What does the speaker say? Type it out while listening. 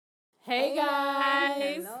Hey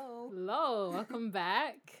guys! Hello. Welcome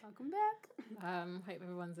back. Welcome back. Hope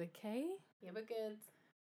everyone's okay. Yeah, we're good.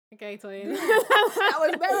 Okay, Toyin. That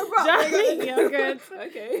was very abrupt. You're good.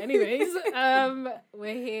 Okay. Anyways,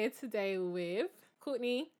 we're here today with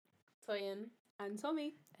Courtney Toyin. And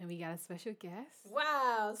Tommy. and we got a special guest.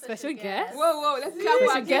 Wow. Special guest? Whoa, let's clap Special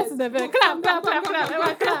our guest in the building. Clap.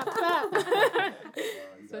 Everyone clap.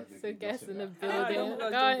 So Special guest in the don't building. blush, Go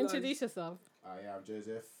don't introduce yourself. yeah, I'm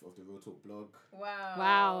Joseph of the Real Talk blog,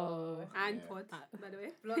 Wow. And Yeah. pod, by the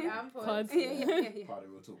way. Blog and pod. Pod. Yeah. part of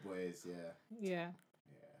the Real Talk boys. Yeah.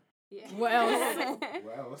 Yeah. What else?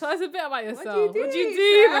 What else? Tell us a bit about do you yourself. do, What do you do,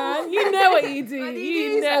 sir? man? You know what you do. What do you You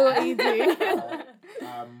do, know sir? what you do.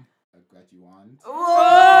 A graduate.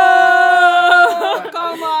 Oh!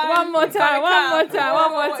 Come on. One more time. Say it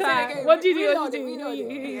again. What do you We do? know What do it, you we know do?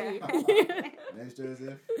 it. Name's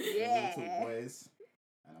Joseph. Yeah. Real Talk boys,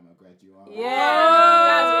 and I'm a graduate. Yeah.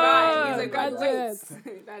 That's right. He's a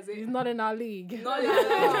graduate. That's He's it. not in our league. Not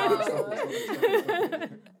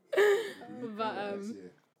But Next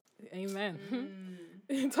year. amen.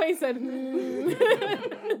 Mm. Toy said, Are you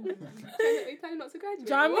planning not to graduate?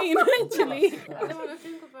 Do you know what I mean? Literally. I don't want to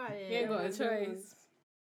think about it. You ain't got a Yeah, choice.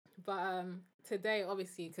 But today,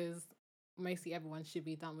 obviously, because mostly everyone should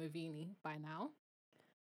be done with uni by now.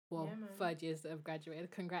 Well, Yeah, man. third years that have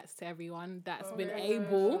graduated. Congrats to everyone that's Oh, been yeah.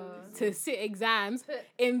 able to sit exams Put-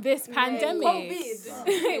 in this pandemic. COVID. Wow.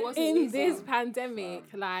 It wasn't In easy. this pandemic,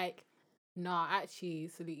 Wow. like, nah, actually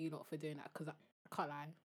salute you lot for doing that because I can't lie.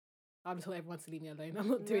 I just want everyone to leave me alone. I'm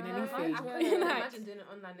not doing Nah, anything. I couldn't even Like, imagine doing an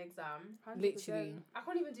online exam. 100%. literally. I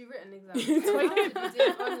can't even do written exams. Toyin. I should be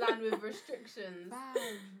doing online with restrictions. Bam.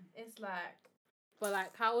 It's like, But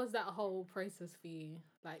like, how was that whole process for you?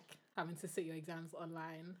 Like having to sit your exams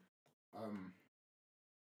online.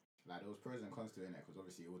 Like there was pros and cons to it, because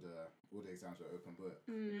obviously all the exams were open book,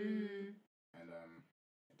 and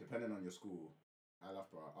depending on your school, I love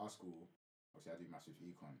our school. Obviously, I do maths with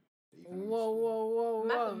econ. The economics school. Whoa.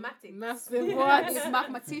 Mathematics. Massive He's what?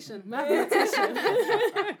 mathematician. Mathematician.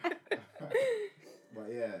 But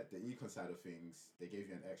yeah, the econ side of things, they gave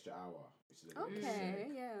you an extra hour, which is a little bit Okay,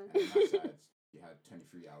 sick. yeah. And the math side, you had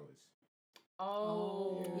 23 hours.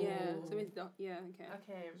 Oh. Yeah. So it's okay.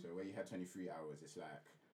 Okay. So where you had 23 hours, it's like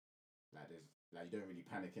there's like you don't really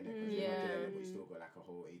panic in it because you're Yeah. not doing it, but you still got like a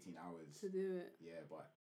whole 18 hours. To do it. Yeah, but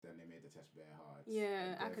then they made the test bare hard.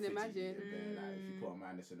 Yeah, I Bare can fidgety imagine. and bare, like if you put a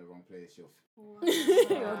minus in the wrong place, you're Wow.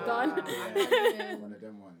 You're done. Yeah, one of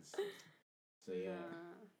them ones. So yeah,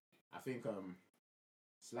 Nah. I think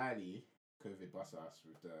slightly COVID bust us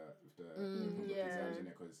with the open book Yeah. exams in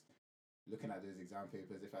it, because looking at those exam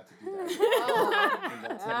papers, if I had to do that in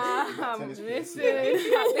that tennis place,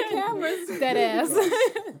 The cameras. Dead ass.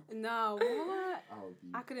 No, what? I would be.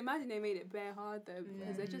 I could imagine they made it bare hard though,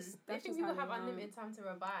 because they're just. They That's think just people how have they are. unlimited time to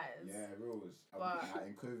revise. Yeah, rules. But- Like,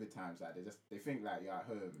 in COVID times, like they think like you're at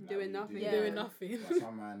home like, Doing what nothing. you Yeah. Doing nothing. But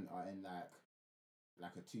some man are in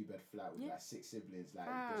like a 2-bed flat with Yeah. like 6 siblings. Like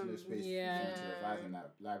there's no space Yeah. for them to revise, and like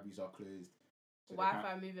libraries are closed. So they Wi-Fi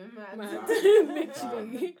can't- moving mad. Man, Wow.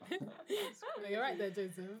 literally. No, you're right there,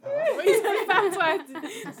 Joseph. Huh? What you said about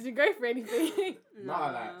twice? Did you go for anything?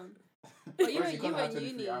 Nah, like. But you obviously, were 'cause I had in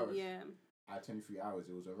 23 uni, hours. yeah. I had 23 hours,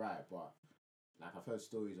 it was alright, but like I've heard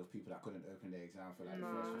stories of people that couldn't open their exam for like the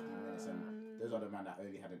first 15 minutes, and those are the man that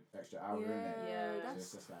only had an extra hour in it. Yeah. So That's.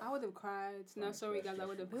 it's just like, I would have cried. No, Fine, sorry guys, I stressful.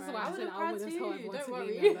 would have This is cried. why I would've said I cried would have too, told everyone don't to worry.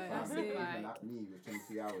 leave me alone. fam, That's it. even Like, like me with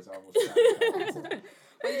 23 hours, I was sad.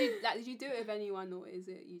 But did you do it with anyone, or is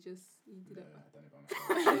it you did No, it? I done it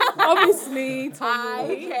by myself. obviously, I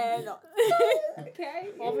Tommy. cannot. Okay.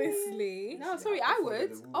 Obviously. No, See, sorry, had I to follow would.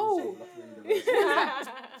 the rules, Oh. so luckily the rules- It's not like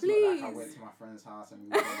I Please. went to my friend's house and we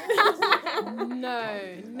were going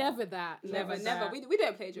No, never that. Never. that. We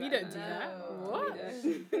don't plagiarize. We don't do No. that. No, What? we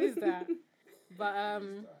don't. Who is that? But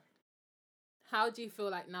to how do you feel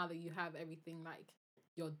like now that you have everything, like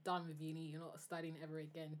you're done with uni, you're not studying ever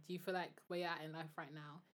again? Do you feel like where you're at in life right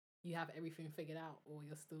now, you have everything figured out, or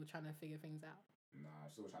you're still trying to figure things out? Nah,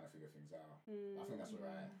 I'm still trying to figure things out. I think that's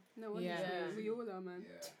alright. No, Yeah. honestly, we all are, man.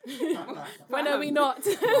 Yeah. When are we not?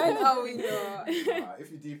 When are we not? Nah,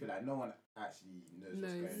 if you deep it, like no one actually knows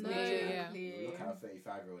Knows. what's No, going on. Yeah. You look at a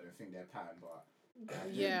 35-year-old and think they're pattern, but like,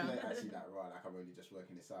 Yeah. they're actually that raw. Like I'm only just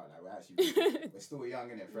working this out. Like we're still young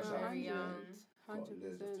innit, fresh No, out. Very of uni, young. got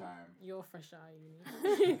loads of 100%. time. You're fresh out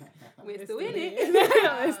of uni. We're still in here.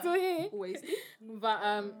 it. We're still here. Wasted.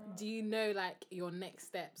 But do you know like your next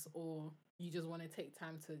steps, or you just want to take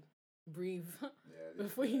time to breathe Yeah,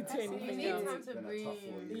 before you do That's it, you anything need else? time It's to been a tough 4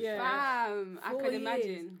 breathe. years. Yeah. Bam! I 4 can years.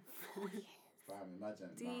 imagine. Fam, imagine.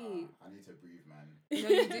 Deep. Nah, I need to breathe, man. No,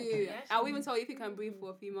 you do. Yeah, I'll even tell you if you can breathe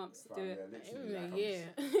for a few months. Fam, Do it. literally, like, I'm Yeah.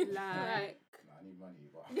 Like, nah, I need money,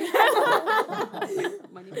 but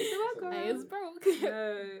money makes the world go. Hey, it's broke.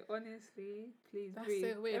 No, honestly, please That's breathe.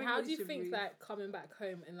 so weird. How Everybody do you should think breathe. like coming back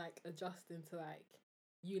home and like adjusting to like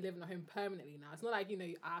you living at home permanently now? It's not like, you know,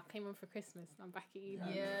 I came home for Christmas and I'm back at uni. Yeah.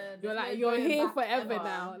 Yeah. You're there's like, no you're going here back forever ever.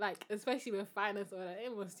 now. Like, especially with finance or like,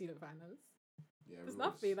 it was student finance. yeah, There's rules.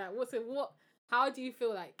 nothing. Like, how do you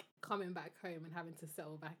feel like coming back home and having to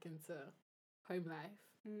settle back into home life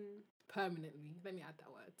permanently? Let me add that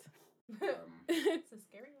word. It's a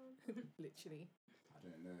scary one. Literally. I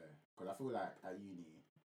don't know, because I feel like at uni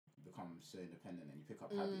you become so independent and you pick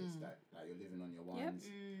up habits that like you're living on your ones.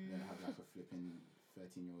 You don't have like a flipping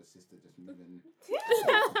 13-year-old sister just moving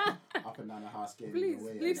up and down the house getting in Please,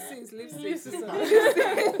 your way. live and, since, live Live since.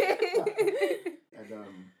 and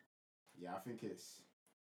yeah, I think it's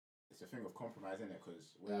a thing of compromise, isn't it?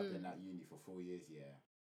 Because where I've been at uni for 4 years,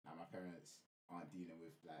 now my parents aren't dealing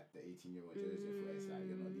with like the 18-year-old Joseph, where it's like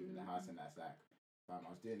you're not leaving the house and that's like, fam, I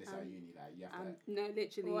was doing this at uni, like you have to. No,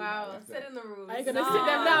 literally. Wow, Yeah. setting the rules. Are you gonna Nah. sit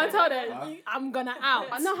them down and tell them, Huh? I'm gonna out?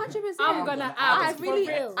 No, 100%. I'm gonna out. I for really,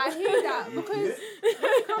 real. I hear that because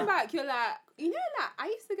when you come back, you're like, you know, like I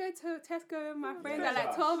used to go to Tesco with my friends at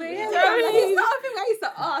like 12 a.m. Yeah. It's not a thing I used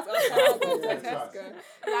to ask. I was like, go to Yeah, Tesco.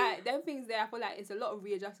 Like them things there, I feel like it's a lot of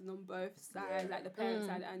readjusting on both sides, Yeah. like the parents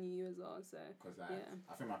side and you as well. So Because like, yeah.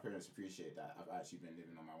 I think my parents appreciate that I've actually been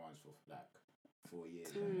living on my ones for like 4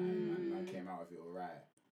 years, and I came out of it alright.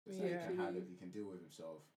 It's like he can deal with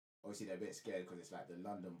himself. Obviously, they're a bit scared because it's like the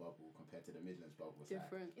London bubble compared to the Midlands bubble. It's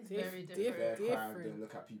Different. It's very different. Like, fair crime, different. don't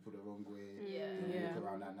look at people the wrong way. Yeah. Don't Yeah. look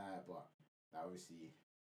around at night, but like, obviously,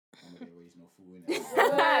 I'm gonna raise no fool in it.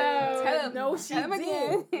 Tell 'em. No, she Tell 'em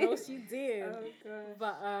again. did. No, she did. Oh god.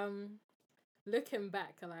 But looking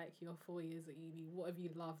back at like your 4 years at uni, what have you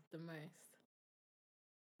loved the most?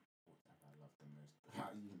 I love the most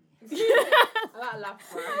about uni. I like laugh,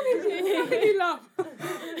 bro. You love.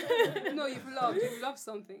 No, you've loved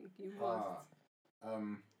something. You've loved.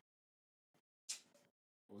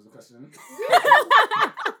 What was the question?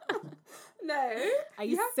 No.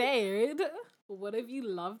 I said, what have you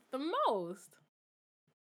loved the most?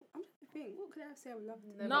 I'm trying to think. What could I say I've loved?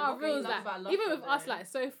 No, No, but what real you love like about even Loughborough with us, though? like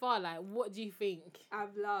so far, like what do you think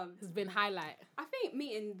I've loved. has been highlight? I think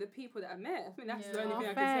meeting the people that I met. I think that's the Yeah. only Oh, thing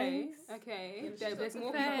I thanks. can say. Okay. Yeah, There's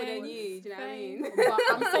more thanks. people than you. Do you know what I mean? But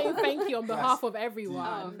I'm saying thank you on behalf of Oh,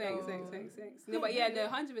 everyone. thanks. No, but yeah, no,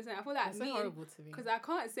 100%. I feel like That's so meeting, horrible to me. because I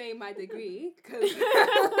can't say my degree, because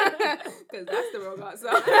that's the wrong answer.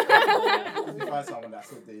 If you find someone that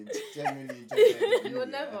said they genuinely enjoy their degree, You will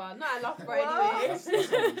yeah, never. Not a laugh, bro. What? Anyway. That's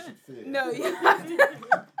someone you should fear. No,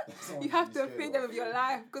 you have to feed them with your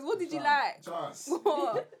life. Because what did you like? Trust.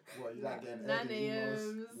 What? What, you like getting 9 early emails?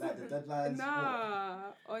 a.m.s. Like the deadlines?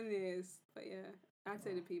 Nah, honest. But yeah, I'd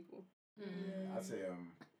say the people. What? I'd say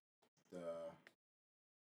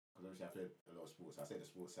because obviously I played a lot of sports. I'd say the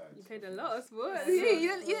sports side. You played a lot of sports. Yeah. You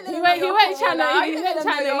didn't He let them went know trying you're a to, footballer. You didn't let them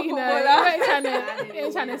know you you're know, a he went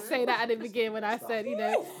footballer. trying to say that at the beginning when I said, you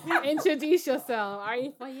know, introduce yourself. Are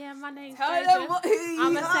you? Well, yeah, my name's Tell Jojo. them what I'm a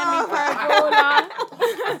you semi-pro are.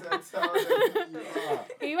 bowler.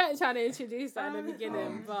 He went trying to introduce that at the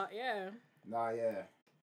beginning, but yeah. Nah, yeah,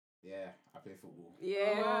 I play football.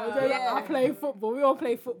 Yeah. Oh, yeah. I play football. We all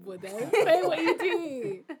play football then. Play what you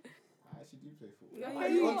do. I actually do play football. Yeah, Why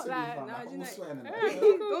you you do. on to me, Like, fam? nah, Like, do you all know- sweating and Alright, that.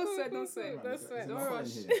 cool, Don't sweat, don't sweat. Man, Don't is it- sweat. is it Don't my phone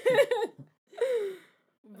rush. here?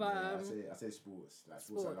 But I say sports. Like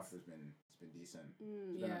sports I love has been decent.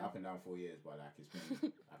 It's been yeah. up and down 4 years, but like it's been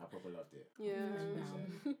like I proper loved it. Yeah.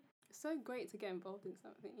 Mm. It's so great to get involved in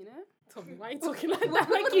something, you know? Tommy, why are you talking like What- that?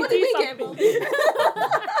 Like what you do do we get something. involved He's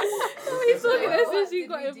talking What as What if you did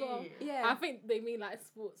got we involved. do? Yeah. I think they mean like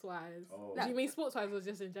sports wise. Oh. Do you mean sports wise or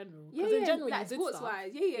just in general? Yeah, Because in general like you did sports stuff.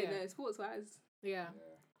 wise. Yeah, Yeah. no, sports wise. Yeah.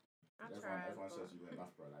 I Everyone, tried. everyone but- says you went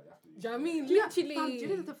Loughborough, like you have to. Do you know what I mean? Do you Literally. know, do you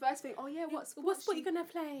know the first thing? Oh yeah, what What sport you gonna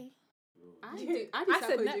play? I You- did I said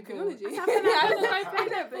psychology, netball. criminology. I said I I play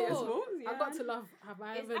never played netball. sports. Yeah. I got to love. Have I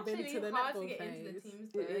It's ever been actually to the hard to netball get into the phase? teams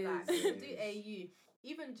It though. Like is. to do AU,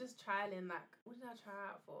 even just trialing. Like, what did I try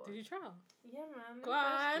out for? Did you try? Yeah, man. Go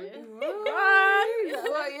on.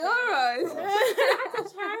 What you're on? I had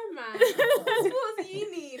to try, man. Sports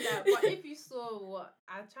uni, like, but if you saw what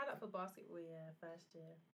I tried out for basketball, yeah, first year.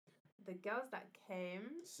 The girls that came,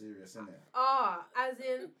 Serious, isn't it? as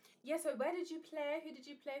in, yeah. So where did you play? Who did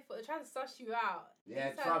you play for? They're trying to suss you out. Yeah,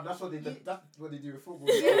 It's like, Trav, that's what they do. That's what they do with football.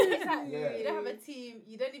 yeah, exactly. Yeah. You don't have a team.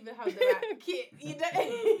 You don't even have the right kit. You don't.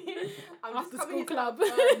 I'm After just coming school here to have club.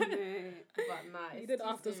 fun. But nah, You it's did too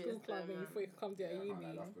after serious school club though, and you man. thought you could come do it Yeah, at I can't lie,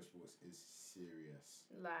 uni. Loughborough sports is serious.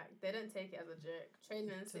 Like, they don't take it as a joke.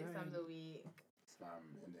 Training 6 times a week.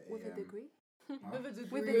 In the With a AM. degree? Huh? With a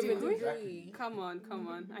degree. With a With a degree? Exactly. Come on.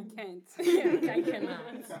 I can't. I cannot.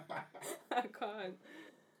 I can't.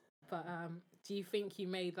 But do you think you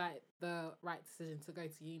made like the right decision to go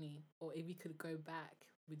to uni, or if you could go back,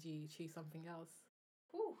 would you choose something else?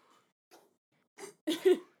 Ooh.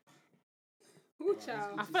 Ooh,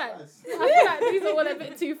 child. I feel like these are all a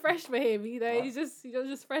bit too fresh for him. You know, he's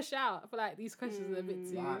just fresh out. I feel like these questions are a bit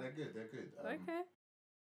too. Nah, they're good. Okay.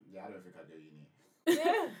 Yeah, I don't think I'd go uni.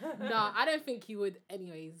 No, I don't think you would.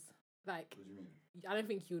 Anyways, like What do you mean? I don't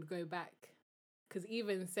think you would go back. Because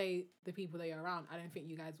even say the people that you're around, I don't think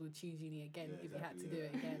you guys would choose uni again Yeah, if you had to exactly, do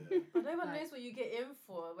it again. Yeah. But no one Like- knows what you get in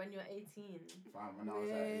for when you're 18. Fam, when I was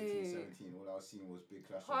like 18, 17, all I was seeing was big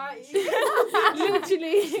clash. Party.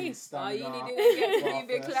 Literally. Oh, uni didn't get to be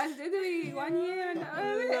big class, did we? 1 year and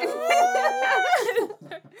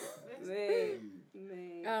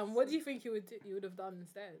What do you think you would have done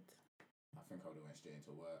instead? I think I would have went straight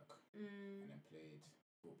into work and then played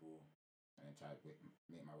football and then tried to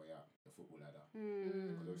make my way up the football ladder.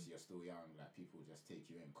 Because obviously you're still young, like people just take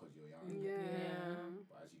you in because you're young. Yeah.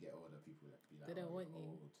 But as you get older, people be like, They don't oh, want you're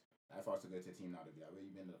you. old. Like if I was to go to a team now, they'd be like, where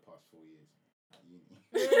you been the past 4 years? At uni.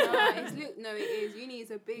 No, it is. Uni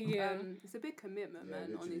is a big, Yeah. it's a big commitment, Yeah,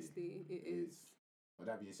 man. literally, Honestly, it is. But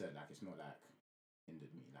that being said, like it's not like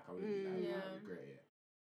hindered me. Like I wouldn't be like, Yeah. I regret it.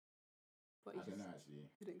 But I you don't just know actually.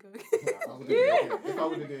 didn't go. I wouldn't do it again. If I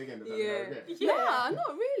wouldn't do it again, does that mean I Yeah. regret? Nah,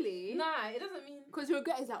 not really. Nah, it doesn't mean. Because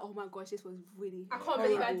regret is like, oh my gosh, this was really. I can't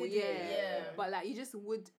believe I horrible. did it. Yeah. But like, you just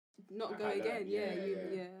would not Like, go I learned, again. yeah.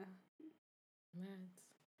 Yeah. Mad.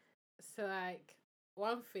 So like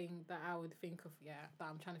one thing that I would think of, that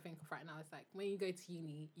I'm trying to think of right now is like when you go to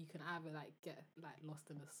uni, you can either like get like lost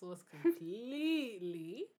in the sauce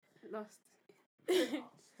completely, Lost.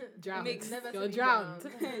 drowned, Mixed. Never you're to be drowned,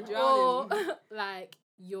 or Drowning. like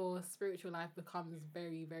your spiritual life becomes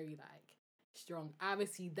very, very like strong. I either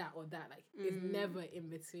see that or that. Like it's never in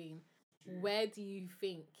between. True. Where do you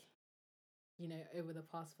think, over the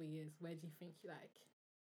past 4 years, where do you think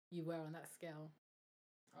you were on that scale?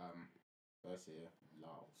 First year,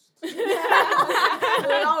 lost.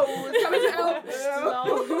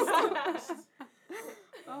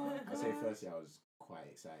 Oh, I'd say first year I was quite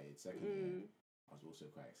excited. Second year, I was also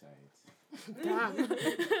quite excited. Damn.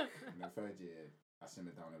 And then third year, I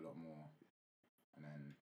simmered down a lot more. And then,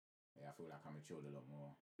 I feel like I matured a lot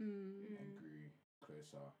more and grew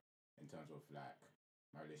closer in terms of like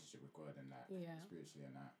my relationship with God and like spiritually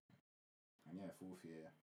and that. And fourth year,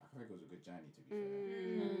 I think it was a good journey to be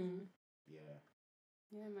fair. Yeah.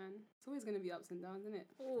 Yeah, man. It's always going to be ups and downs, isn't it?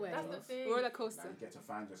 Always. That's the thing. Roller Like coaster. you get to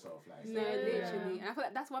find yourself. Like No, Yeah. literally. And I feel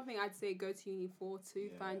like that's one thing I'd say go to uni for, to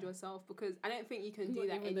find yourself, because I don't think you can do Not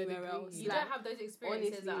that even the anywhere degree. else. You Like, don't have those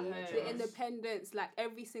experiences honestly, at home. the independence, like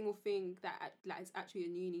every single thing that like is actually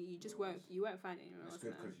in uni, you just won't find it anywhere it's else.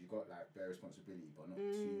 good man. because you got like bare responsibility, but not too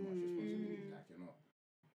much responsibility. Like you're not,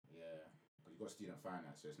 because you got student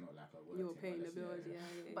finance, so it's not like a work You're thing, paying but the that's- bills,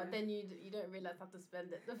 yeah. But then you don't realise how to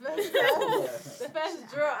spend it. The Yeah. first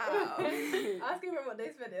drop. Ask him what they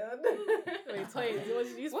spent it on. Wait, what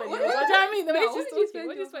did you spend? What- What do you know what I mean? The way No, she's what did you talking.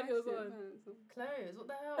 What did you spend your yours on? finance on? Clothes. What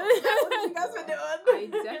the hell? Like, what did you guys spend it on? I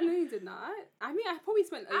definitely did not. I mean, I probably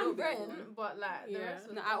spent a little And bit. rent, but like the Yeah. rest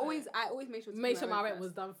was No, I always make sure to Make put sure my rent first.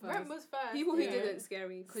 was done first. Rent was first. People who yeah. didn't,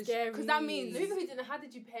 scary. Because Scary. that means The people who didn't, how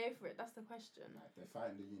did you pay for it? That's the question. Like they're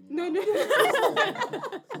fighting the uni. No, now. no.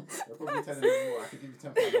 They're probably telling me more. I could give you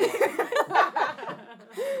 £10 a month.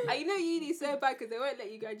 And you know uni so bad because they won't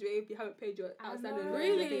let you graduate if you haven't paid your I outstanding know.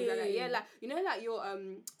 rent and things like that. Really? Yeah, like like your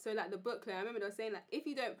so like the booklet. I remember they were saying like if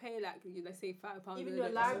you don't pay like let's say £5, Even or your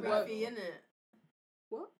like, library work- fee, innit?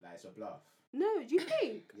 Like it's a bluff. No, do you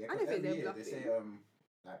think? Yeah, I 'cause don't think every they're year bluffing. they say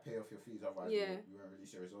like pay off your fees, otherwise Yeah. we won't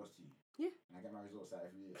release your results to you. Yeah. And I get my results like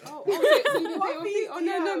every year. Oh, so you didn't What pay your fees fee? do Oh you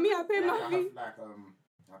no, have? me, I pay Like, my I fee. have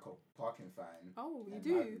like a parking fine. Oh, you and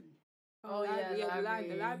do. library. Oh, yeah, the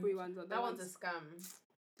library. library ones are the That one's a ones. scam.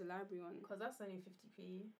 The library one. Because that's only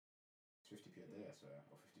 50p. It's 50p a day, I swear,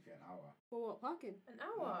 or 50p an hour. For what parking? An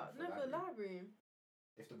hour? for No, for the library.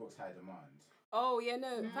 If the book's high demand. Oh yeah,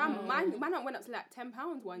 no. Mm. Mine went up to like £10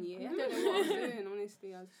 one year. I don't know what I was doing.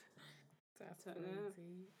 Honestly, That's don't know.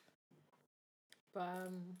 crazy.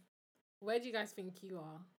 But where do you guys think you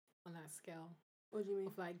are on that scale what do you mean?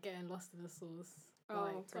 of like getting lost in the sauce? Oh,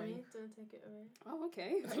 like, Tommy, don't take it away. Oh,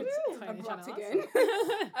 okay. Trying to Abrupt answer. again. Do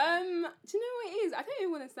you know what it is? I don't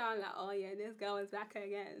even want to sound like, oh yeah, this girl is back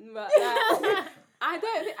again. But like, I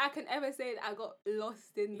don't think I can ever say that I got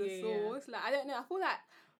lost in the Yeah. sauce. Like I don't know. I feel like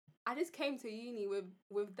I just came to uni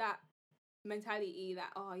with that mentality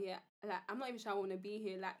like, oh yeah, like I'm not even sure I want to be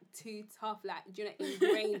here, like too tough, like do you know,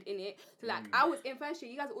 ingrained in it. So like I was in first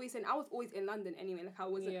year, you guys are always saying I was always in London anyway, like I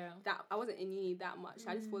wasn't in uni that much.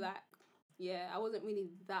 I just feel like I wasn't really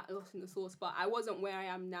that lost in the sauce, but I wasn't where I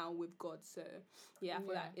am now with God. So yeah, I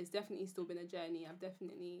feel like it's definitely still been a journey. I've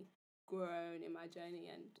definitely grown in my journey,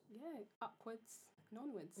 and upwards and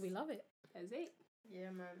onwards. We love it. That's it.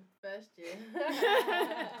 Yeah, man. First year.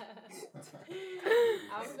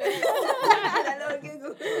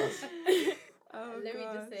 Let me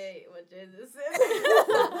just say what Jesus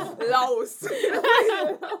said. Lost. What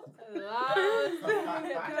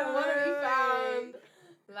we found.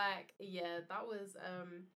 Like, yeah, that was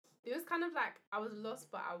it was kind of like I was lost,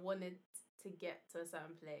 but I wanted to get to a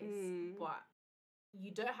certain place, but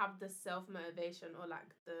you don't have the self motivation or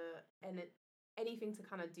like anything to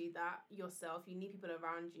kind of do that yourself. You need people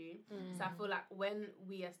around you. So I feel like when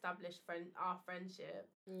we established our friendship,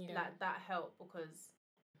 like that helped, because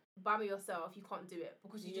by yourself you can't do it,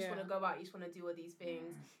 because you just want to go out, you just want to do all these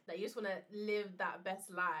things, like you just want to live that best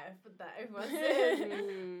life that everyone says,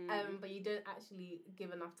 but you don't actually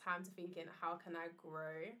give enough time to thinking, how can I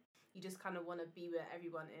grow? You just kind of want to be where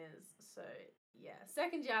everyone is. So yeah,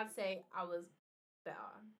 second year I'd say I was better.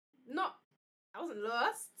 I wasn't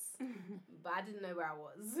lost, but I didn't know where I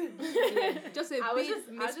was. Just a bit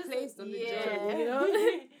misplaced on the journey, you know?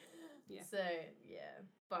 Yeah. So yeah,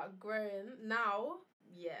 but growing now,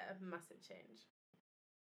 massive change.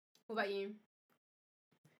 What about you?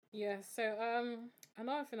 Yeah, so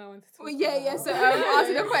another thing I wanted to talk about. So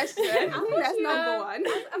answer the question. I think that's number one. I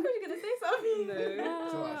thought you were gonna say something. No.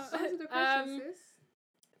 Answer the question, sis.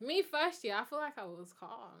 Me first year, I feel like I was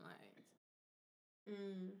calm. Like,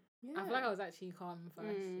 I feel like I was actually calm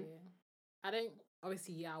first year. I don't.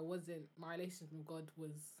 Obviously, I wasn't. My relationship with God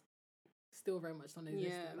was still very much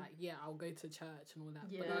non-existent. Like, I'll go to church and all that,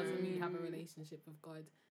 but that doesn't mean you have a relationship with God.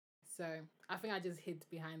 So I think I just hid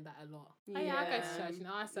behind that a lot. I go to church,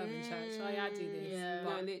 I serve in church. I do this. Yeah.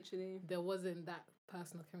 But literally. there wasn't that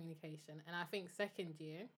personal communication. And I think second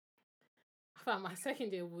year, I found my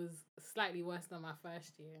second year was slightly worse than my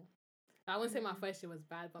first year. I wouldn't say my first year was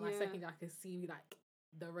bad, but my second year I could see like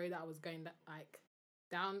the road that I was going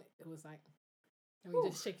down. It was like, let me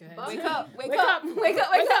just shake your head. Wake up.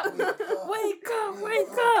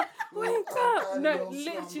 No,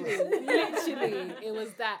 literally, it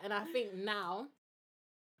was that. And I think now,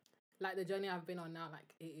 like the journey I've been on now,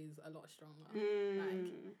 like it is a lot stronger.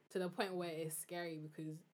 Like to the point where it's scary,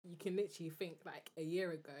 because you can literally think like a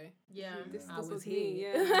year ago. Yeah, I was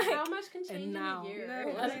here. Like, how much can change and now, in a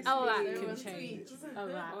year? A lot can change. A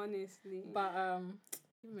lot. Honestly. But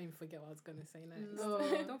you made me forget what I was gonna say next. No,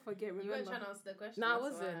 don't forget. Remember. You weren't trying to answer the question. No, I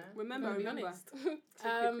wasn't. Remember. Be honest.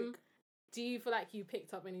 Do you feel like you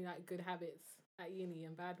picked up any like good habits at uni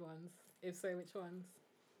and bad ones? If so, which ones?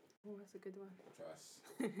 Oh, that's a good one.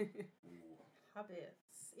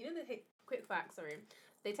 Habits. You know, they take quick facts. Sorry,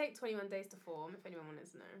 they take 21 days to form. If anyone wanted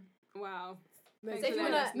to know. Wow. No, so if you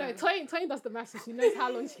wanna, Toyin does the maths, so she knows how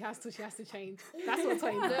long she has to change. That's what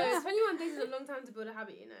Toyin does. 21 days is a long time to build a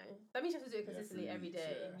habit, you know. That means you have to do it consistently every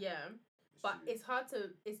day. Yeah. But it's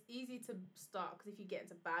easy to start, because if you get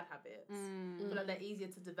into bad habits, I feel like they're easier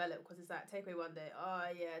to develop, because it's like, take away one day,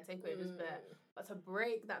 take away this bit. But to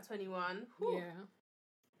break that 21, whew.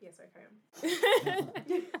 Yes, okay.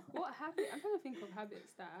 What habit? I'm trying to think of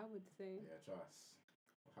habits that I would say. Yeah, trust.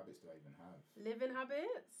 What habits do I even have? Living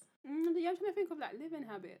habits? I'm trying to think of like living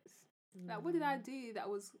habits. Like, what did I do that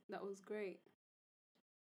was great?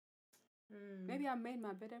 Maybe I made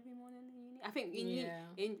my bed every morning in uni. I think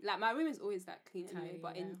in like my room is always like clean anyway,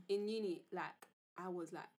 but in uni, like I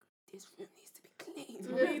was like, this room needs to be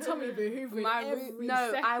clean. You told me to be hoovering every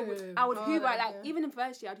second. I would hoover like even in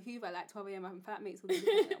first year I'd hoover at like 12 a.m. My flatmates would be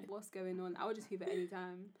like, what's going on? I would just hoover any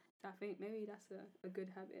time. So I think maybe that's a good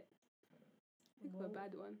habit. Think of a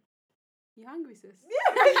bad one. You hungry, sis?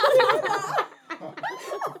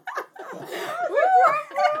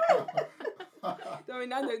 Sorry,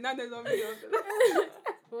 Nando's on me.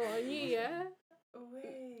 Well, on you, yeah? Oh,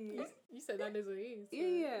 wait. You said Nando's on you. So.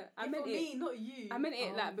 Yeah. I meant it. Me, not you. I meant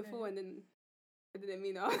it like before, and then I didn't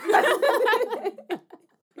mean it.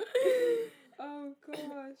 Oh,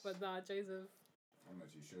 gosh. But nah, Joseph. I'm not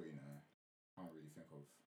too sure, you know. I can't really think of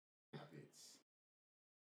habits.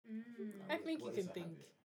 I think you can think. Habit?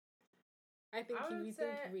 I think you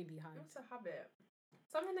think really hard. What's a habit?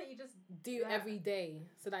 Something that you just do every day.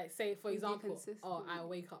 So like, say for example, I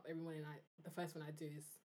wake up every morning. The first one I do is,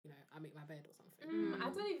 I make my bed or something. I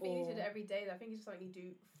don't even think you should do it every day. I think it's just something you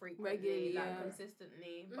do frequently,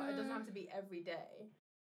 consistently. But it doesn't have to be every day.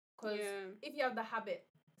 Because if you have the habit,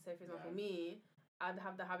 say for example me, I'd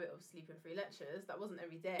have the habit of sleeping through lectures. That wasn't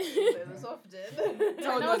every day, but it was often.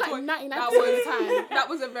 No, that was like 99% that of the time. That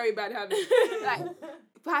was a very bad habit. Like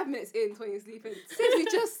 5 minutes in, 20 sleeping. Since we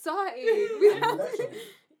just started, we have to.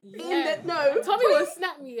 Yeah. No, Tommy will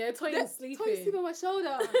snap me. Yeah, Toy Toy sleeping. sleep on my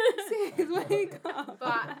shoulder. Sis, wake up.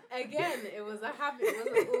 But again, it was a habit. It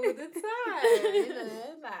wasn't all the time, you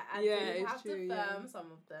know. Like I did have to firm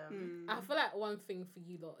some of them. I feel like one thing for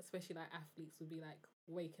you lot, especially like athletes, would be like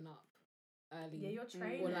waking up early. Yeah, you're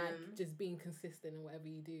training. Or like just being consistent in whatever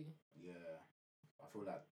you do. Yeah, I feel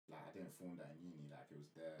like I didn't form that in uni. Like it was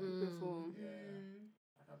there before. Yeah,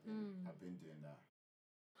 like I've been doing that.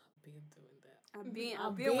 I've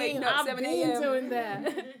been waking up 7 a.m. doing that.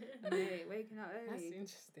 Mate, waking up early. That's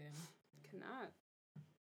interesting. Cannot.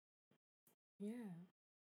 Yeah.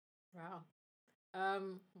 Wow.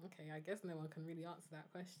 Okay, I guess no one can really answer that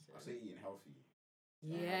question. I say eating healthy.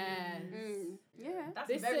 Yes. Yeah.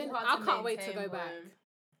 That's very hard I to can't wait to maintain, go boy. back.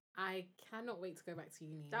 I cannot wait to go back to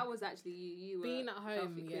uni. That was actually you were being at home.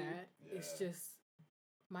 healthy queen. Yeah, it's just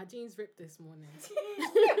my jeans ripped this morning.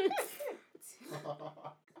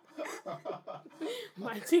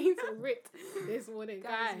 My jeans are ripped this morning,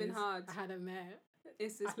 guys. It's been hard. I had a mare.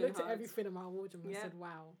 It's I been looked hard. at everything in my wardrobe and said,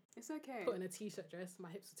 "Wow." It's okay. Put in a t-shirt dress, my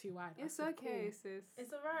hips are too wide. It's I said, okay, cool. sis.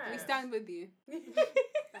 It's alright. We stand with you.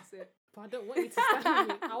 That's it. But I don't want you to stand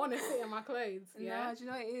with me. I want to fit in my clothes. Yeah. No, do you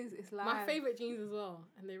know what it is? It's live. My favourite jeans as well,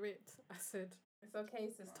 and they ripped. I said, It's okay,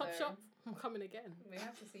 sister. "Top shop, I'm coming again." We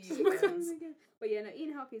have to see you again. But yeah, no,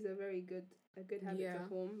 eating healthy is a very good habit Yeah. to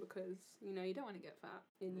form because you know you don't want to get fat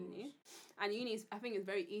in uni, and uni is, I think it's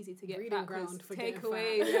very easy to get Breeding fat ground because for getting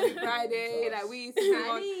takeaways fat. every Friday. Like we used to do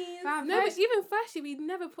on. Fam, No, but even first year we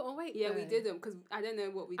never put on weight. Yeah, though. we didn't because I don't know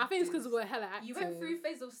what we. I think it's did. because we were hella active. You went through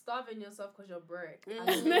phase of starving yourself because you're broke.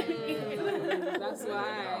 That's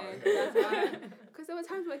why. That's why. Because there were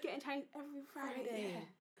times we were getting Chinese every Friday,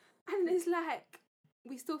 and it's like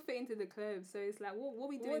we still fit into the club. So it's like, what are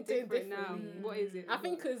we doing different now? What is it? I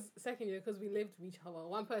think because second year, because we lived with each other,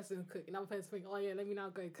 one person would cook, another person think, oh yeah, let me now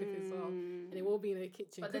go cook as well, and they will be in the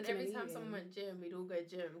kitchen. But then cooking every and time eating. someone went gym, we'd all go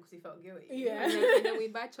gym because we felt guilty. Yeah. and then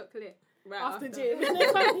we'd buy chocolate right after after. gym.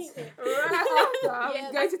 Right after. Yeah,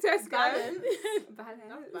 We'd go to Tesco. balance. Balance.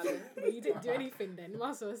 That's balance. But you didn't do anything then. You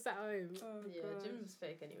must have sat home. Oh, Yeah, gosh. gym was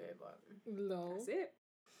fake anyway, but Lol. That's it.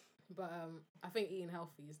 But I think eating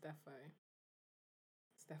healthy is defo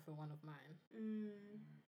one of mine.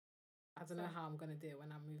 I don't know how I'm gonna do it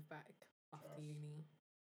when I move back after uni.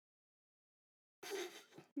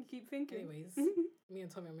 You keep thinking. Anyways, me and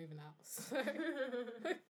Tommy are moving out, so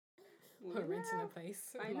we're renting a place.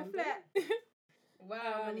 in Find a London. flat.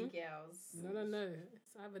 wow, many girls. No.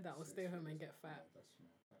 It's either that or stay home and get fat.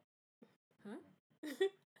 Huh?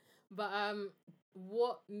 But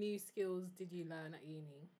what new skills did you learn at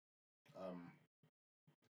uni?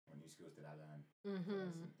 What new skills did I learn?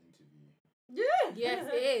 First interview. Yeah. Yes,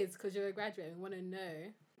 it is because you're a graduate. We want to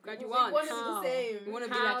know. Graduate. We wanted How? the same. We want to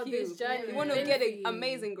be How like you. this journey We want to been get for an you.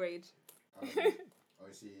 amazing grade.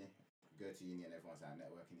 Obviously, go to uni and everyone's like,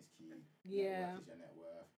 networking is key. Yeah. Network is your net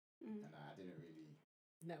worth. And I didn't really.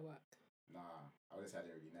 Network. Nah, I wouldn't say I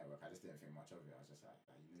didn't really network. I just didn't think much of it. I was just like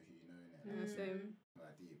you know who you know, innit? Same. Not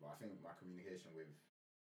that deep. But I think my communication with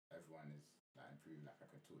everyone is like improved. Like I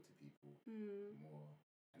can talk to people more,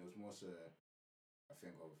 and it was more so a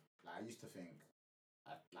thing of like I used to think.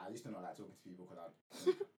 I used to not like talking to people because I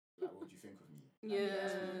like, what do you think of me? Like,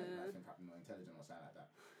 Yeah. I think I'm not intelligent or something like that.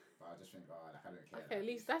 But I just think, like I don't care. Okay, like, at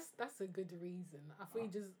least that's a good reason. I thought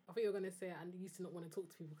you were gonna say I used to not want to talk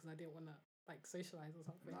to people because I didn't want to like socialize or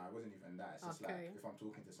something. No, it wasn't even that. It's just like if I'm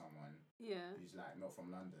talking to someone who's like not from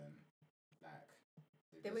London, like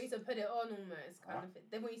They want you to put it on almost, kind of.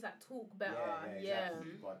 They want you to like talk better. Yeah.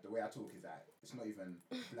 Exactly. But the way I talk is that it's not even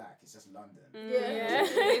black. It's just London. Yeah.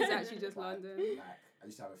 It's actually just But, London. Like I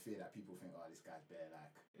used to have a fear that people think, oh, this guy's bare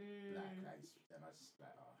like black. Like, and I just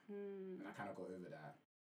like, oh. And I kind of got over that.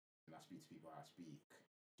 And I speak to people how I speak.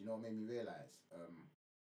 Do you know what made me realise?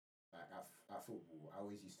 Like at football, I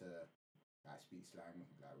always used to like speak slang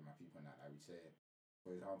like with my people and that. Like we'd say,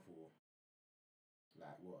 for example,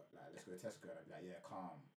 like what, like let's go to Tesco, and I'd be like, yeah,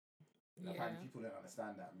 calm. And apparently people don't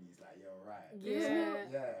understand that means like, yeah, alright.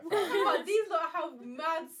 Yeah. But these lot have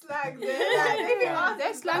mad slang there.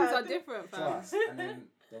 Their slangs are different, fam. Trust. And then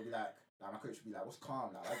they'll be like my coach would be like, what's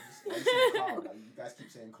calm? Like, why you saying calm? Like, you guys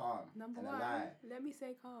keep saying calm. Number and one, then lie. let me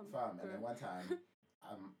say calm. Fam. And then one time,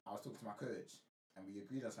 I was talking to my coach, and we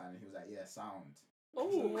agreed on something, and he was like, yeah, sound.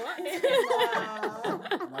 Oh, what?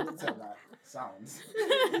 And I looked at like sounds.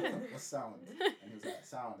 What's sound? And he was like,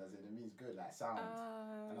 sound, as in it means good, like sound.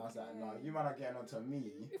 And I was like, no, you man are getting onto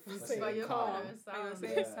me for Say saying you're calm. calm. Sound.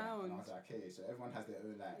 Sound. And I was like, okay, so everyone has their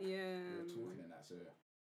own like way of talking and that. So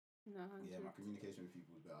No, yeah, my communication with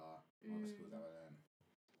people is better. All the skills that I learned.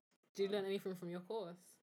 Do you learn anything from your course?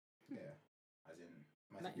 Yeah, as in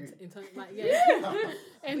my Like degree. in terms, like yeah,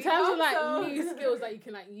 in We terms of like also- new skills that you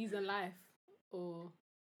can like use in life, or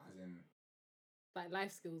As in, like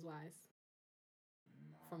life skills wise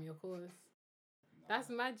nah, from your course. nah. That's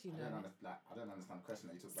mad, you I know. don't understand the question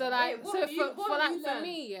that you took. So about. like, Wait, what so have you- for what have like you for learned?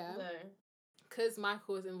 me, yeah, No. because my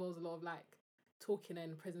course involves a lot of like talking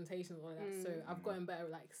and presentations and all that. So I've gotten better at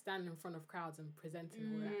like standing in front of crowds and presenting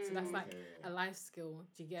all that. So that's like Okay. a life skill.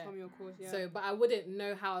 Do you get? From your course, yeah. So, but I wouldn't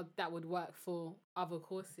know how that would work for other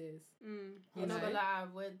courses. You're not know? gonna lie, I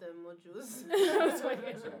avoid the modules. It's not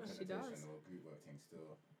a She does. presentation or group work thing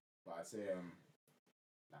still. But I'd say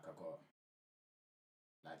like I got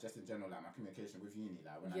like just in general like my communication with uni,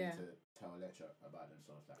 like when I Yeah. need to tell a lecturer about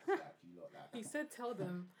themselves, like you lot like He said, "Tell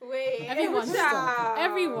them." Wait, Everyone Shout. stop.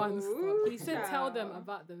 Everyone stop. He said, "Tell them Shout.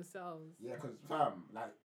 about themselves." yeah, because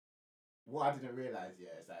like what I didn't realise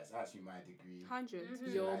is that it's actually my degree. 100.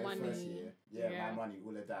 Mhm. Your Like, in first money. year, Yeah. my money,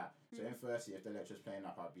 all of that. So in first year, if the lecture's playing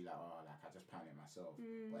up, I'd be like, oh, like I just planned it myself.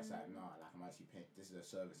 But it's like, no, like I'm actually paying. This is a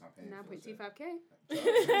service I'm paying. for, so-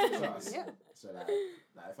 9.25k. Trust. Yeah. So like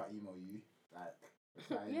if I email you, like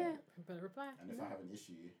reply in Yeah, it. better reply. And if I have an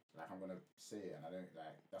issue, like I'm gonna say it, and I don't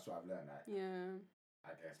like. That's what I've learned. Like Yeah. I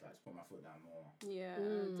guess like to put my foot down more. Yeah,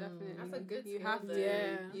 definitely. That's a good You skill have to. though.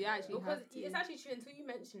 Yeah. You actually Because have to. it's actually true until you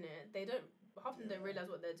mention it, they don't often don't Yeah. realize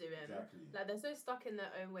what they're doing. Exactly. Like they're so stuck in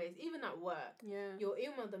their own ways. Even at work, Yeah. you'll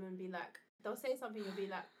email them and be like, they'll say something, you'll be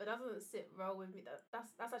like, but that doesn't sit well with me.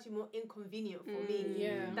 That's actually more inconvenient for me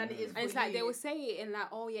Yeah. than it is for And it's like they you. will say it in like,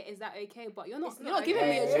 oh yeah, is that okay? But you're not. It's You're not not giving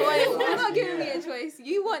me a okay. choice. Yeah. You're not giving me Yeah. a choice.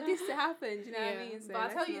 You want this to happen. Do you know what I Yeah. mean? So But I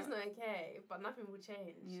tell let's you it's not okay, but nothing will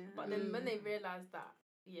change. Yeah. But then when they realize that,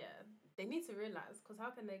 yeah, they need to realize, because how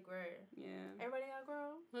can they grow? Yeah. Everybody gotta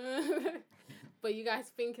grow. But you guys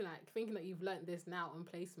thinking that you've learnt this now on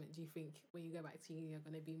placement, do you think when you go back to uni you're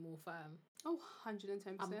gonna be more firm? Oh,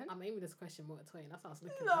 110%. I'm aiming this question more at Toyin. That's what I was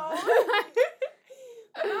looking No. at.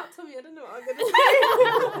 Not to me, I don't know what I'm gonna say.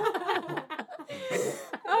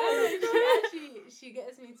 She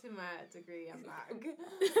gets me to my degree. I'm like,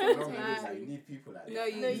 Like, you need people like No,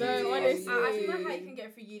 that. you no, do. you do. honestly. I don't know how you can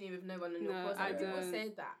get through uni with no one in your No, course. I Like, people don't. say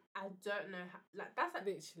that. I don't know how. Like that's like,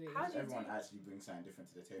 Literally. How do you Everyone do- actually brings something different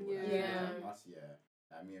to the table. Yeah. Like, Yeah. Us, yeah.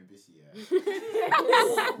 Like me and Bissy, yeah. Bissy.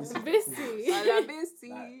 I love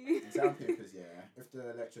Bissy. Like, exam papers, yeah. If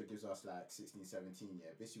the lecturer gives us like 16, 17,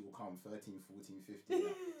 yeah, Bissy will come 13, 14, 15.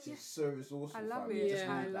 Like, she's so resourceful. I love fam. You it. just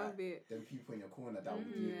Yeah. I need, love like, it. them people in your corner that will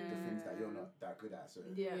do the things that you're not that good at. So,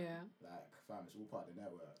 yeah. like, fam, it's all part of the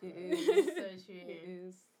network. It Like, is. It's so true. It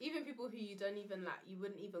is. Even people who you don't even like, you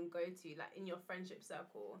wouldn't even go to, like in your friendship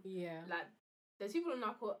circle. Yeah. Like, there's people in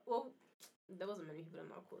our course. Well, there wasn't many people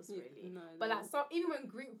in our course really. No, But no. like, so even when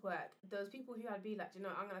group work, there was people who I'd be like, you know,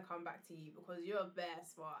 I'm gonna come back to you because you're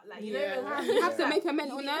best. But like, you Yeah. know, You have to Yeah. make a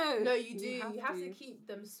mental you note. No, you do. You You have have to to. keep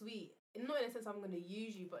them sweet. Not in a sense I'm gonna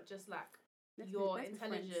use you, but just like Let's be- you're let's be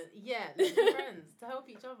friends. intelligent. Yeah, let's be friends to help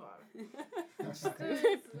each other.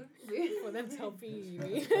 For them to help you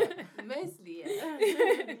mean? Mostly,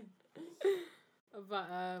 yeah. But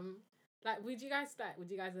like would you guys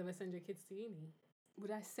ever send your kids to uni?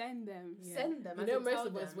 Would I send them? Yeah. Send them. You as know in most tell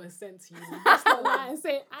of us them. were sent to uni. Let's not lie and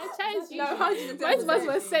say I chose you. No, 110%. Most of us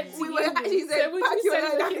were sent to We uni. were actually saying, so would "Fuck you you, send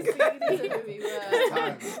your Ella." kids to uni? We were.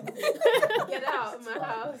 Time. Get out of my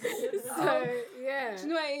house. So yeah. Do you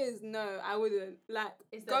know what it is? No, I wouldn't. Like,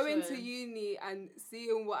 It's their going to choice. uni and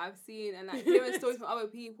seeing what I've seen and like hearing stories from other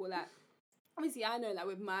people, like, obviously I know like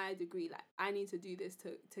with my degree, like I need to do this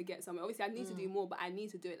to get somewhere. Obviously I need to do more, but I need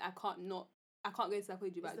to do it. I can't go to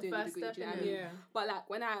psychology without the doing the first degree. step, Do you know what I innit? mean? Yeah. But like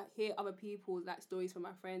when I hear other people's like stories from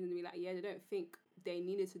my friends and be like, yeah, they don't think they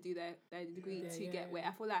needed to do their degree Yeah, to yeah, get yeah. where.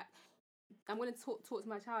 I feel like I'm gonna talk to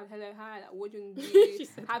my child. Hello, hi. Like, what do you want to She do?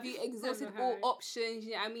 said, Have you exhausted "Hello, all hi." options?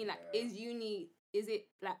 You know what I mean? Like, Yeah. is it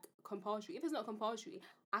like compulsory? If it's not compulsory,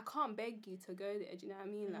 I can't beg you to go there. Do you know what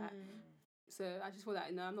I mean? Like, so I just feel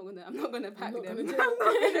like no, I'm not gonna pack not them. gonna do I'm it.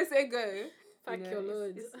 not gonna say go. Pack You know, your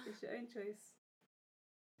loads. It's your own choice.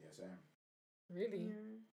 Yeah, same. Really?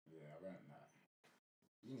 Yeah, I learned that.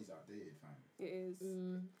 Uni's outdated, fam. It is.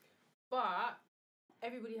 Mm. But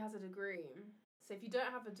everybody has a degree. So if you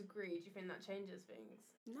don't have a degree, do you think that changes things?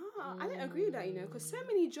 No, I don't agree with that, because so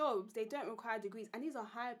many jobs, they don't require degrees, and these are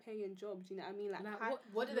high paying jobs, you know what I mean? Like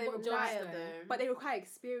what do they require though? But they require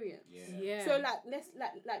experience. Yeah. So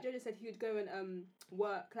like Jojo said, he would go and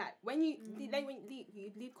work. Like when you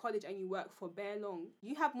leave college and you work for bare long,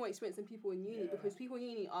 you have more experience than people in uni, because people in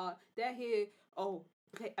uni they're here.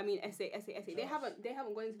 Essay. They haven't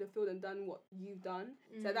gone into the field and done what you've done.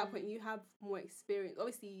 So at that point, you have more experience.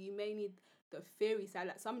 Obviously, you may need the theory side.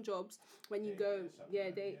 Like some jobs, when you go,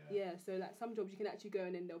 so like some jobs you can actually go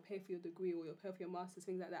and then they'll pay for your degree or you'll pay for your masters,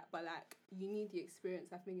 things like that. But like you need the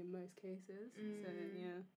experience, I think, in most cases. So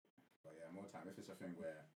yeah. But yeah, more time if it's a thing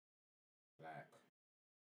where like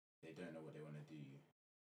they don't know what they want to do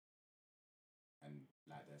and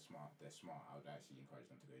like they're smart, I would actually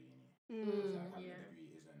encourage them to go to uni. Like having a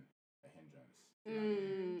degree isn't a hindrance. You know what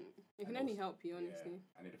I mean? It can only help you, honestly.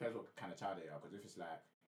 And it depends what kind of child they are, because if it's like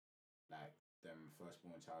them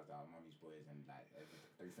firstborn child that are mummy's boys and like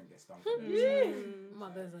everything gets done for them.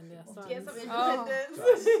 Mothers and their sons. Get some independence.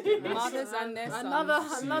 Mothers and their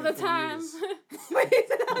sons. Another time.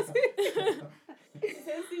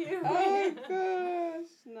 Oh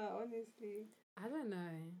gosh. No, honestly. I don't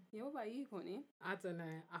know. Yeah, what about you, Courtney? I don't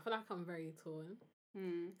know. I feel like I'm very torn.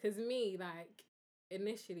 Because me, like,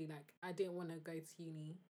 initially, like, I didn't want to go to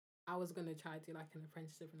uni. I was going to try to do, like, an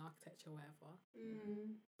apprenticeship in architecture or whatever.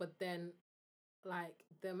 But then, like,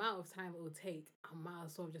 the amount of time it will take, I might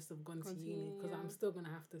as well just have gone to uni, because I'm still going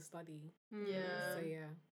to have to study. Yeah. So, yeah.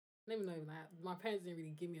 Let me know, like, my parents didn't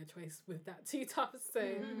really give me a choice with that too tough. So,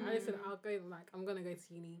 I just said, I'm going to go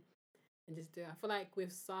to uni and just do it. I feel like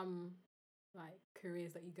with some, like,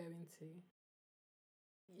 careers that you go into,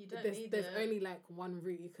 there's only like one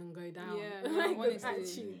route you can go down. Yeah,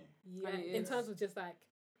 actually, in terms of just like,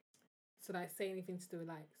 so like say anything to do with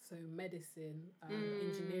like medicine,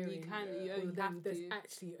 engineering. There's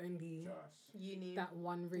actually only uni, that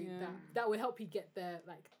one route that will help you get there,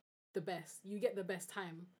 like the best. You get the best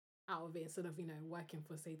time out of it instead of working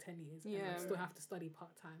for say 10 years. And still have to study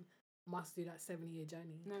part-time. Must do that 7-year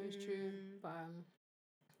journey. No, it's true. But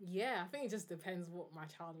I think it just depends what my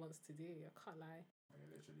child wants to do. I can't lie.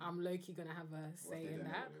 I'm low-key gonna have a say in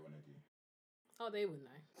that. Oh, they would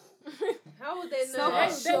know. How would they know? I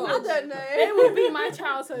don't know. They will be my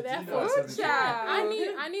child, so therefore,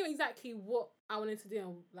 I knew exactly what I wanted to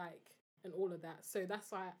do, and all of that. So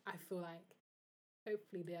that's why I feel like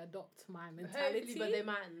hopefully they adopt my mentality. Hopefully, but they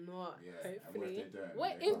might not. Yeah. Hopefully.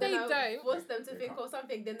 If they don't, force them to think of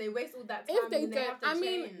something, then they waste all that time. If they and don't, have to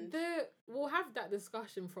change. we'll have that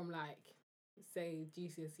discussion from say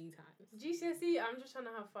GCSE times. GCSE, I'm just trying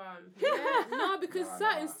to have fun. No, because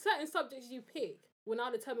certain subjects you pick will now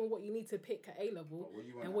determine what you need to pick at A level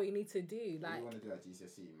and what you need to do. What you want to do at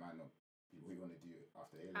GCSE might not be what you want to do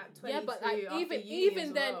after A level. At 22, but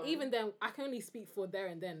even then, I can only speak for there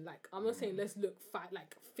and then. Like, I'm not saying let's look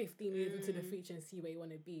 15 years into the future and see where you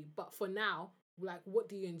want to be. But for now, what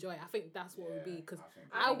do you enjoy? I think that's what it would be, because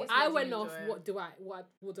I went off what do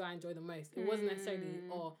I enjoy the most. It wasn't necessarily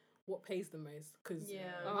what pays the most, because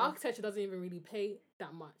architecture doesn't even really pay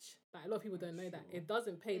that much. Like, a lot of people don't know that it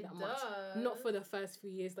doesn't pay that much. Not for the first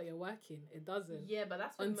few years that you're working. It doesn't. Yeah, but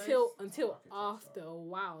that's until after a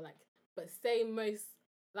while. But say most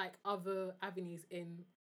other avenues in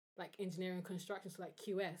engineering construction, so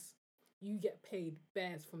QS, you get paid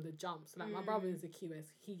bears from the jumps. Like my brother is a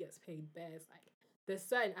QS, he gets paid bears. There's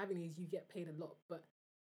certain avenues you get paid a lot, but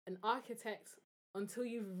an architect, until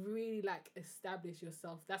you've really established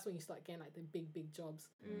yourself, that's when you start getting the big jobs.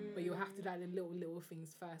 But you'll have to the little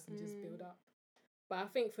things first and just build up. But I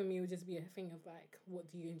think for me, it would just be a thing of what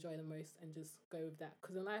do you enjoy the most, and just go with that.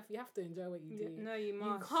 Because in life, you have to enjoy what you do. No, you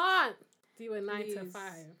must. You can't do a 9 to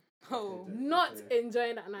 5. Oh, not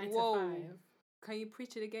enjoying that 9 to 5. Can you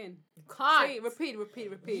preach it again? You can't. Say it, repeat.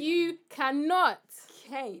 You cannot.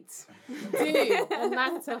 Kate. Do a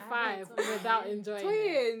 9 to 5 without enjoying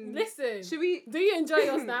it. Listen. Should we? Do you enjoy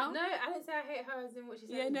yours now? No, I didn't say I hate her as in what she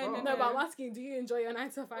said. Yeah, no. But I'm asking, do you enjoy your 9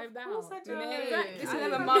 to 5 now? Of course I do. This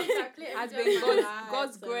 11 months has been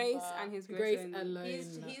God's grace and His grace and alone.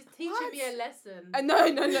 He's teaching me a lesson. No.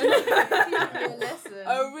 He's teaching me a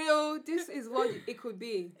lesson. This is what it could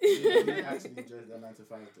be. You actually enjoy the 9 to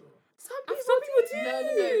 5 though? Some people do. No.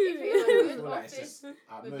 If you're in a good It's office, just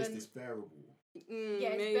at most it's bearable.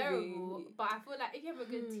 yeah, it's bearable. But I feel if you have a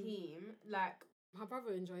good team, my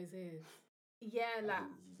brother enjoys his. Yeah, He's like,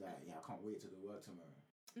 I can't wait to go work tomorrow.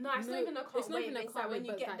 No, it's not even a can't wait. It's when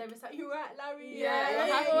you get there, it's you right, Larry? Yeah.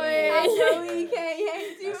 How's your weekend?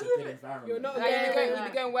 That's a good environment. You're not Like, going. you'd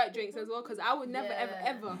be going work drinks as well, because I would never,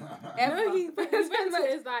 ever. No, he went to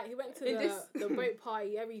his, like, he went to this- the boat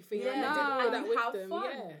party, everything. Yeah, Like, he did all and that with have them. fun.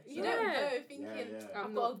 Yeah. You don't go thinking Yeah.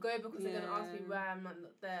 I've got to go because they're gonna ask me why I'm not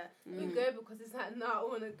there. You go because it's like, no, I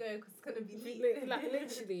want to go because it's gonna be lit. Like,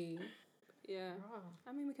 literally. Yeah.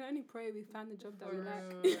 I mean, we can only pray we find the job that we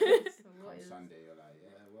like. On Sunday, you're like,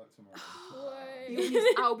 yeah, work tomorrow.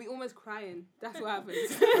 I'll be almost crying. That's what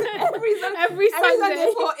happens. Every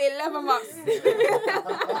Sunday for 11 months.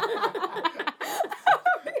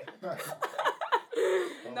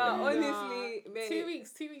 No, honestly, mate. 2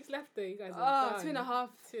 weeks left though, you guys are done. 2.5.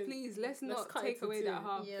 Two. Please, let's not cut take it to away 2. that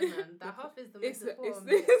half. Yeah, man, that half is the most important.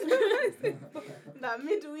 That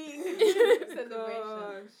midweek celebration.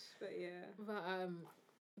 Gosh, but yeah. But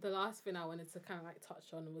the last thing I wanted to kind of like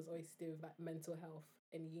touch on was always to do with like mental health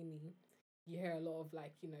in uni. You hear a lot of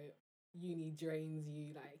like, you know, uni drains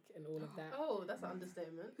you, like, and all of that. Oh, that's an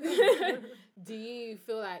understatement. Do you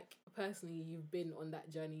feel like personally you've been on that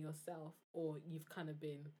journey yourself, or you've kind of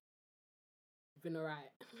been alright?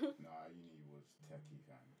 Nah, uni was techie,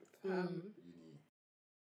 fam. Uni,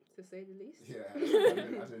 to say the least. yeah,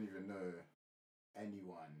 I don't even know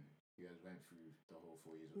anyone who has went through the whole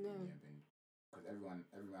 4 years of uni and been, because everyone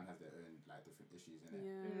has their own like different issues in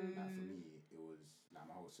it. Like for me, it was like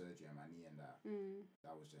my whole surgery and my knee and that.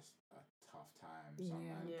 That was just a tough time. Some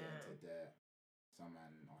man get into debt. Some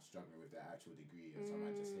man are struggling with their actual degree, and some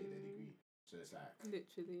man just hate their degree. So it's like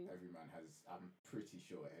literally everyone has. I'm pretty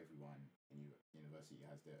sure everyone in university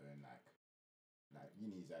has their own like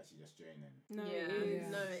uni is actually just draining. No, yeah. it is.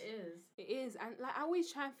 No, it is. It is, and like I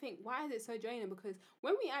always try and think, why is it so draining? Because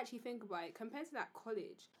when we actually think about it, compared to like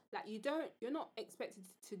college, like you're not expected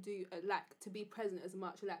to do like to be present as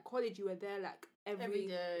much. Like college, you were there like every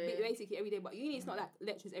day, basically every day. But uni, it's not like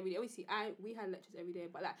lectures every day. Obviously, we had lectures every day,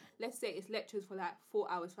 but like let's say it's lectures for like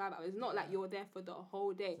 4 hours, 5 hours. It's not like you're there for the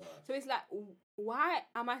whole day. So it's like, why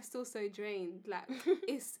am I still so drained? Like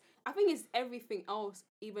I think it's everything else,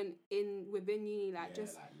 even within uni, like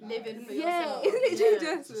just like living for yourself. yourself. It's literally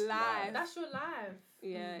just Just life. That's your life.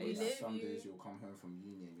 Yeah, You it's live, some you- days you'll come home from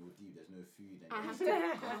uni and you're deep. There's no food. And I you have just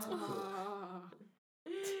to. have cook.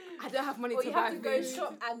 I don't have money Or to you buy have to go food.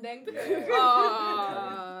 shop and then cook.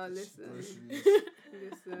 Oh, Just listen. groceries. And then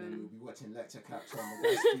Listen. we'll be watching lecture capture and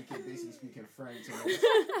the guy basically speaking French. And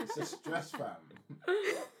it's a stress, fam.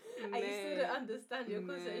 And you still don't understand your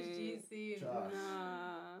course at Mate. HGC. Trust.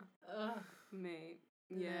 Nah, Ugh. mate.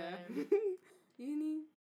 Yeah. No. Uni.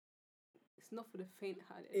 It's not for the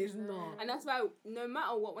faint-hearted. It's not. And that's why no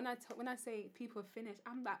matter what, when I say people finish,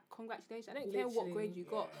 I'm like, congratulations. I don't care what Literally. grade you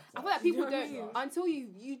got. Yeah, I feel like people You know what I don't mean? until you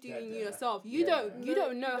do Get uni there. yourself. You Yeah.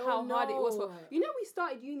 don't know You how don't hard it was for. know. You know, we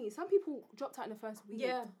started uni. Some people dropped out in the first week.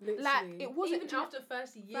 Yeah. Literally. Like it wasn't Even after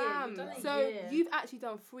first year, fam. you've done a So year. you've actually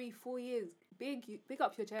done 3-4 years. Big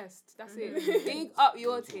up your chest. That's it. Big up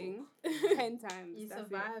your Real talk. thing 10 times. You That's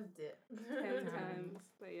survived it. 10 times.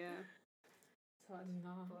 But yeah. It's hard.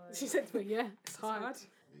 No. But- She said, but yeah, it's hard. It's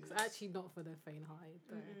Yes. actually not for the faint-hearted.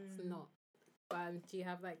 Though. It's not. But do you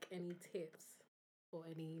have like any tips or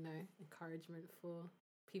any encouragement for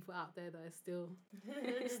people out there that are still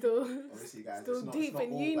Obviously, guys, still it's not, deep it's not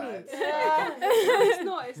in all uni? bad.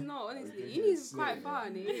 It's not, honestly. Everything Uni's is quite slim.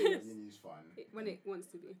 fun. It is. Uni's fun. When it wants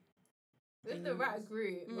to be. With the right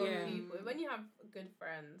group Yeah. of people. When you have good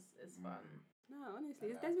friends, it's fun. No, honestly.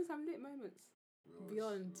 Yeah. There's been some lit moments.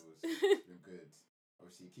 Beyond. It's been good.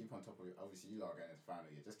 Obviously, keep on top of it. Obviously, you lot are getting into final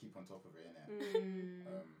year. Just keep on top of it, innit?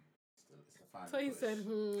 It's the final So he push. said,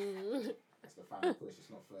 It's the final push. It's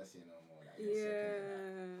not first year no more. Like, it's second year,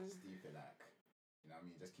 Yeah. like, just deep it, like, you know what I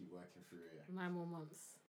mean? Just keep working through it. 9 more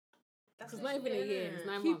months. That's It's not even a year. It's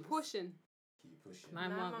 9 Keep months. pushing. Keep pushing. 9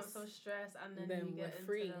 9 months. months of stress and then, Then you get we're into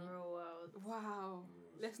free. the real world. Wow.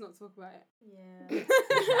 Rules. Let's not talk about it. Yeah.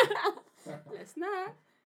 Let's not.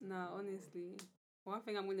 No, honestly. One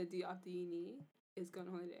thing I'm going to do after uni is go on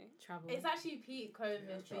holiday. Travel. It's actually peak COVID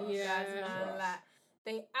Yeah, for trust. you guys, Yeah. man. Trust. Like,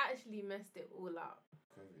 they actually messed it all up.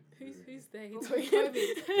 COVID. Who's there? Who's Talking-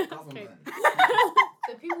 COVID? The government.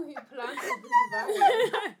 The people who planted this virus.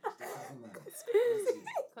 The government.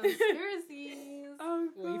 Conspiracies. Oh,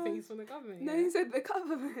 What, you think it's from the government? No, yeah? he said the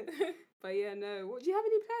government. But yeah, no. What, do you have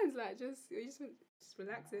any plans? Like, just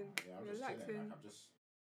relaxing. Yeah, I'm just relaxing. chilling. Like, I'm just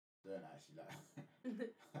doing actually. Like,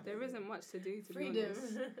 There isn't much to do, to be Freedom.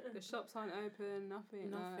 honest. The shops aren't open,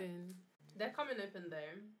 nothing. Nothing. They're coming open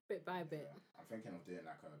though. Bit by bit. I'm thinking of doing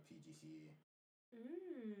like a PGCE,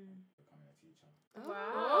 becoming a teacher.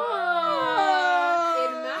 Wow. Oh.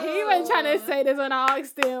 In maths He or went been trying to say this on our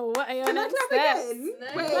still. What are your Can I next clap steps? again? No.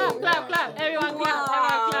 Wait. Clap. Everyone clap. Everyone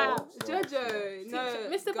clap. Jojo, no,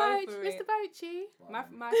 Mr. go Boach, for Mr. it. Boachy. My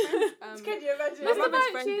friend, Can you imagine? my Mr. mother's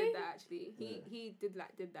Boachy. friend did that actually. He did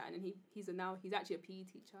that, and he's actually a PE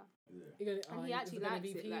teacher, and he actually likes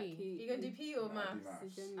it. Like You gonna do PE or maths?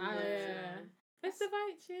 Yeah. Mr.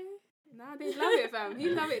 Boachy. Nah, they love it, fam. He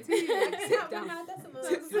love it too. Sit down.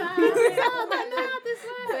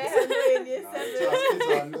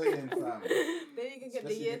 Then you can get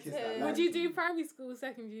the year 10. Would you do primary school,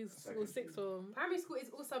 secondary school, sixth form? Primary school is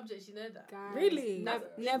all subjects, you know that. Guys, Really? Never.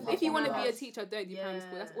 Yeah. If you want to be a Maths. teacher, don't do primary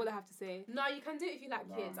school. That's all I have to say. No, you can do it if you like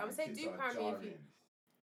kids. I would say do primary if you.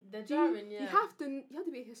 They're Do jarring, yeah. You have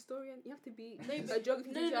to be a historian. You have to be No, a geography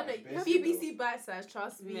No, teacher. no. You have to be- BBC bite size,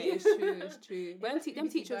 trust me. Mate, it's true. It's true. But them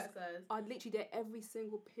BBC teachers bite size. are literally there every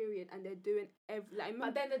single period, and they're doing every. Like,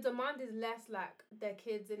 But then the demand is less like their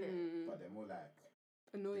kids, innit? But they're more like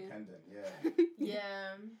annoying. dependent, yeah.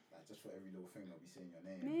 Yeah. Like just for every little thing they'll be saying your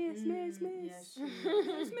name. Miss. Yeah, Miss, true.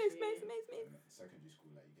 And secondary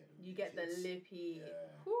school, like You get the kids. lippy. Yeah.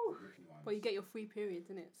 Whew. the lippy ones. But you get your free periods,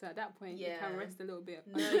 innit? So at that point, you can Yeah. rest a little bit.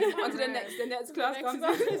 No, you can't Onto the rest. next class Next comes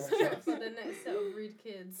class. in. For the next set of rude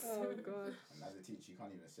kids. Oh god. And as a teacher, you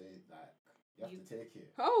can't even say like you have to take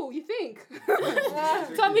it. Oh, you think?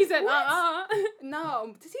 Tommy said,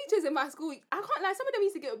 No, the teachers in my school, I can't lie. Some of them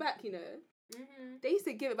used to give it back, you know. Mm-hmm. They used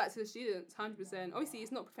to give it back to the students, 100%. Obviously,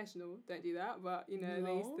 it's not professional. Don't do that. But you know,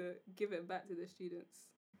 they used to give it back to the students.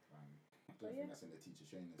 I don't think that's in the teacher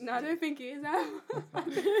training. No, I don't think it is.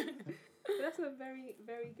 But that's a very,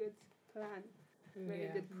 very good plan. Very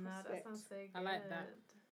Yeah. good Nah, that prospect. sounds so good. I like that.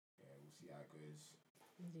 Yeah, we'll see how it goes.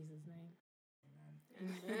 In Jesus' name.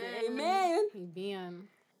 Amen. Amen. Amen.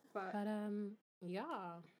 But But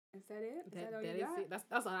yeah. is that it? Is that all That you is got? it.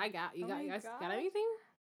 That's all I got. You Oh got my you guys God. got anything?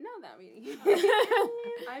 No, not really.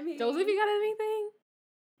 I mean, Joseph, you got anything?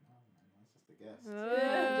 Oh, man, that's just a guess.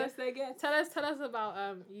 yeah, just I guess. Tell us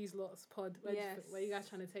about Use Lots Pod. Yes. Where you guys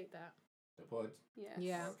trying to take that? The pod. Yes.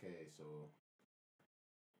 Yeah. Okay, so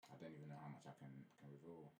I don't even know how much I can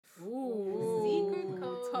reveal. Ooh. Secret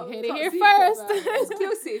code. Top- You heard it top here secret, first. bro.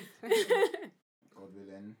 Exclusive. God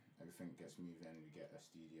willing, everything gets moving. We get a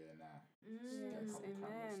studio and that. Get a Yes, couple cameras,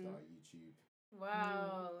 amen. start YouTube.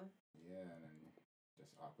 Wow. Yeah, and then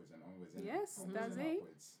just upwards and onwards. innit? Yes, Onwards that's and it.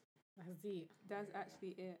 upwards. That's deep. That's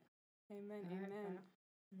actually it. Amen. I like Amen. that.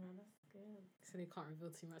 No, that's good. So they can't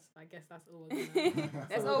reveal too much. I guess that's all we're gonna.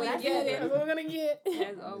 That's all we That's get. it. That's all we're gonna get.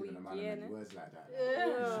 That's I all don't we even know get. many words like that.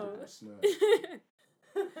 Yeah. Snort.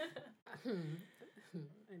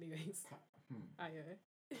 Anyways, Hmm. ayo.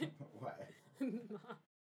 Why? Nah.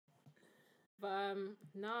 But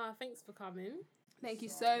nah, thanks for coming. Thank you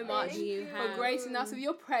so much Thank you. for gracing us with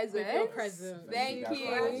your presence. With your presence. Thank Thank you.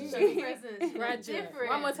 you. Presents. Graduate. Different.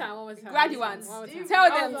 One more time. Graduates. One more time. Tell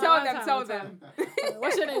One them, more tell time, them, one tell more them. time.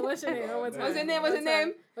 What's your name? What's your name? One more time. What's your name? What's your One more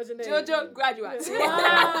name? time. What's your name? Jojo graduates.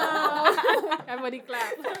 Wow. Everybody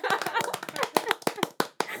clap.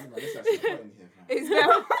 This actually hot in here, man. It's very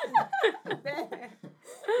hot.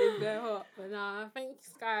 It's very hot. But nah, thanks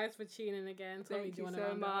guys for tuning again. Tommy, Thank do you wanna so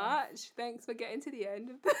round it off? much. Thanks for getting to the end.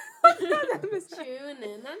 Tune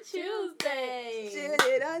in on Tuesday.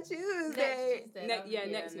 Tune in on Tuesday. Tuesday, Yeah,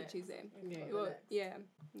 yeah, next week next. Tuesday. Yeah. Well, yeah.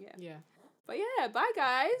 Yeah. But yeah, bye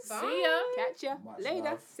guys. Bye. See ya. Catch ya Much later.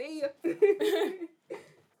 love. See ya.